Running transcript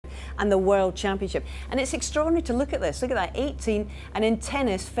and the World Championship. And it's extraordinary to look at this. Look at that, 18, and in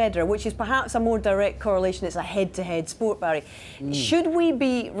tennis, Federer, which is perhaps a more direct correlation. It's a head-to-head sport, Barry. Should we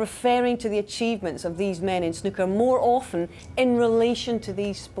be referring to the achievements of these men in snooker more often in relation to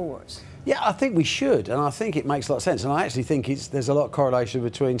these sports? Yeah, I think we should, and I think it makes a lot of sense. And I actually think there's a lot of correlation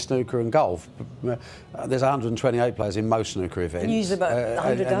between snooker and golf. There's 128 players in most snooker events. Usually about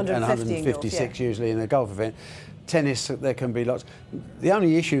 100 to 150 and 156 in golf, yeah. usually in a golf event. Tennis, there can be lots. The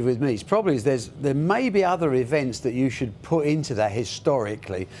only issue with me is probably there may be other events that you should put into that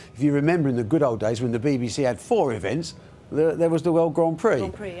historically. If you remember in the good old days when the BBC had 4 events, there was the World Grand Prix,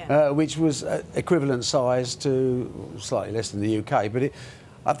 yeah. which was equivalent size to slightly less than the UK. But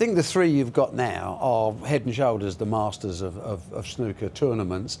I think the 3 you've got now are head and shoulders the masters of snooker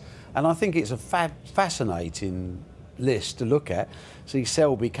tournaments, and I think it's a fascinating list to look at. See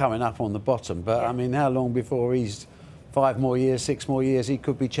Selby coming up on the bottom, but yeah. I mean, how long before he's 5 more years, 6 more years, he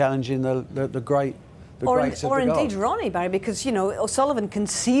could be challenging the great. Or indeed Ronnie, Barry, because, you know, O'Sullivan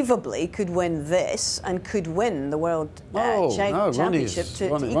conceivably could win this and could win the World Championship to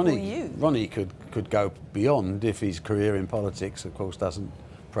equal you. Ronnie could go beyond if his career in politics, of course, doesn't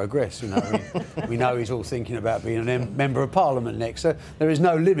progress. You know, we know he's all thinking about being a member of Parliament next. So there is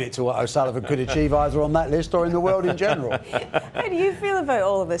no limit to what O'Sullivan could achieve either on that list or in the world in general. How do you feel about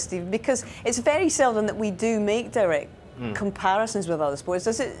all of this, Steve? Because it's very seldom that we do make direct comparisons with other sports.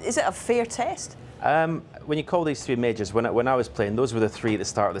 Is it a fair test? When you call these 3 majors, when I was playing, those were the 3 at the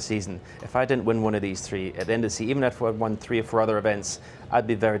start of the season. If I didn't win one of these 3 at the end of the season, even if I won 3 or 4 other events, I'd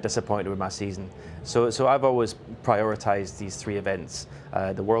be very disappointed with my season. So I've always prioritised these 3 events.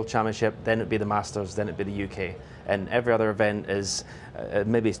 The World Championship, then it'd be the Masters, then it'd be the UK. And every other event is,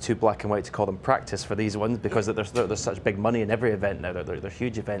 maybe it's too black and white to call them practice for these ones, because there's such big money in every event now. They're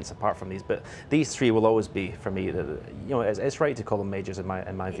huge events apart from these. But these 3 will always be, for me, you know, it's right to call them majors in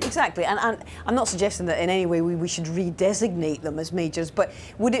my view. Exactly, and I'm not suggesting that in any way we should redesignate them as majors, but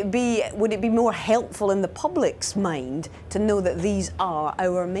would it be more helpful in the public's mind to know that these are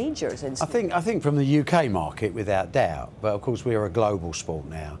our majors? I think from the UK market, without doubt, but of course we are a global sport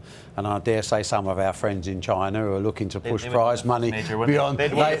now, and I dare say some of our friends in China who are looking to push prize money beyond, they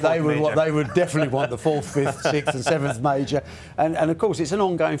would definitely want the 4th, 5th, 6th and 7th major, and of course it's an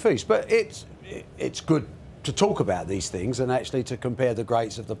ongoing feast, but it's good to talk about these things and actually to compare the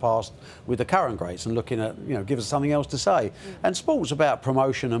greats of the past with the current greats and looking at, you know, give us something else to say. And sport's about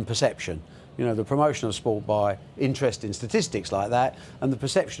promotion and perception. You know, the promotion of sport by interest in statistics like that, and the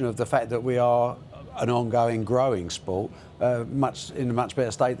perception of the fact that we are an ongoing, growing sport, in a much better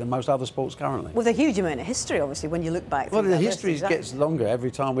state than most other sports currently. With a huge amount of history, obviously, when you look back. Well, the history gets longer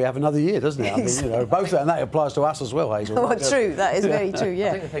every time we have another year, doesn't it? I mean, you know, both, and that applies to us as well, Hazel. Oh, true. That is very true. Yeah.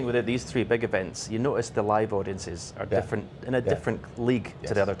 I think the thing with these 3 big events, you notice the live audiences are different in a different league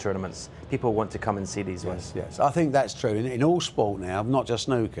to the other tournaments. People want to come and see these ones. Yes, I think that's true in all sport now, not just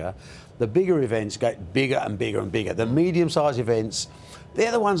snooker. The bigger events get bigger and bigger and bigger. The medium-sized events,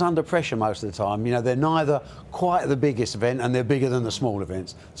 they're the ones under pressure most of the time. You know, they're neither quite the biggest event and they're bigger than the small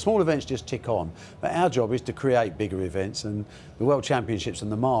events. Small events just tick on. But our job is to create bigger events, and the World Championships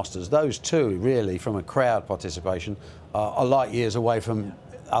and the Masters, those 2 really, from a crowd participation, are light years away from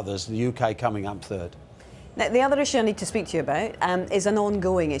others, the UK coming up 3rd. Now, the other issue I need to speak to you about is an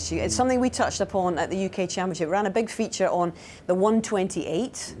ongoing issue. It's something we touched upon at the UK Championship. We ran a big feature on the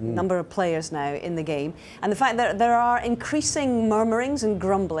 128 number of players now in the game, and the fact that there are increasing murmurings and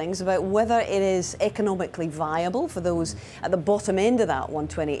grumblings about whether it is economically viable for those at the bottom end of that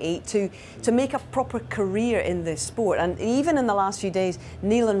 128 to make a proper career in this sport. And even in the last few days,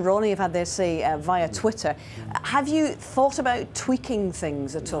 Neil and Ronnie have had their say via Twitter. Have you thought about tweaking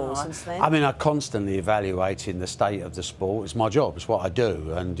things at all since then? I mean, I constantly evaluate in the state of the sport. It's my job, it's what I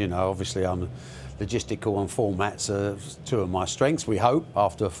do, and you know, obviously logistical and formats are 2 of my strengths, we hope,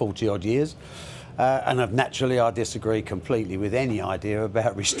 after 40 odd years, and naturally I disagree completely with any idea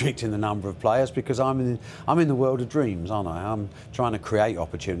about restricting the number of players, because I'm in the world of dreams, aren't I? I'm trying to create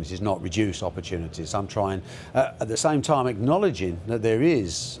opportunities, not reduce opportunities. I'm trying at the same time acknowledging that there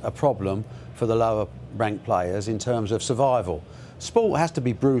is a problem for the lower ranked players in terms of survival. Sport has to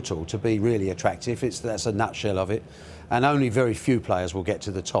be brutal to be really attractive. That's a nutshell of it, and only very few players will get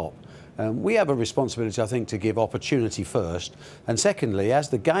to the top. We have a responsibility, I think, to give opportunity first, and secondly, as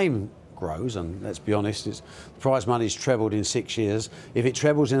the game grows, and let's be honest, the prize money's trebled in 6 years. If it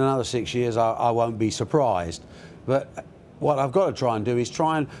trebles in another 6 years, I won't be surprised. But what I've got to try and do is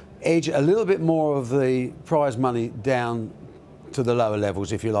try and edge a little bit more of the prize money down to the lower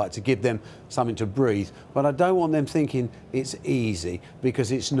levels, if you like, to give them something to breathe. But I don't want them thinking it's easy,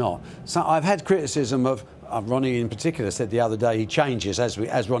 because it's not. So I've had criticism of Ronnie in particular said the other day he changes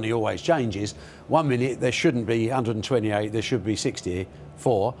as Ronnie always changes. 1 minute there shouldn't be 128, there should be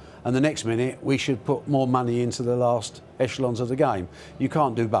 64, and the next minute we should put more money into the last echelons of the game. You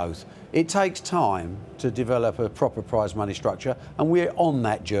can't do both. It takes time to develop a proper prize money structure, and we're on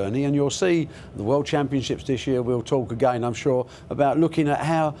that journey, and you'll see the World Championships this year. We'll talk again, I'm sure, about looking at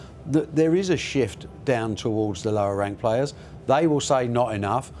how there is a shift down towards the lower ranked players. They will say not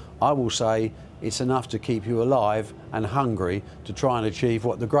enough. I will say it's enough to keep you alive and hungry to try and achieve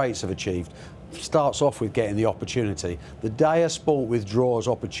what the greats have achieved. Starts off with getting the opportunity. The day a sport withdraws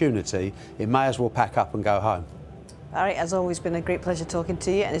opportunity, it may as well pack up and go home. All right, as always, been a great pleasure talking to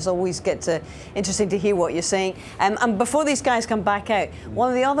you, and it's always interesting to hear what you're saying. And before these guys come back out, one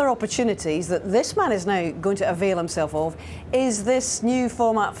of the other opportunities that this man is now going to avail himself of is this new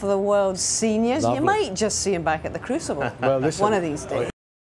format for the World's Seniors. Lovely. You might just see him back at the Crucible well, listen, one of these days.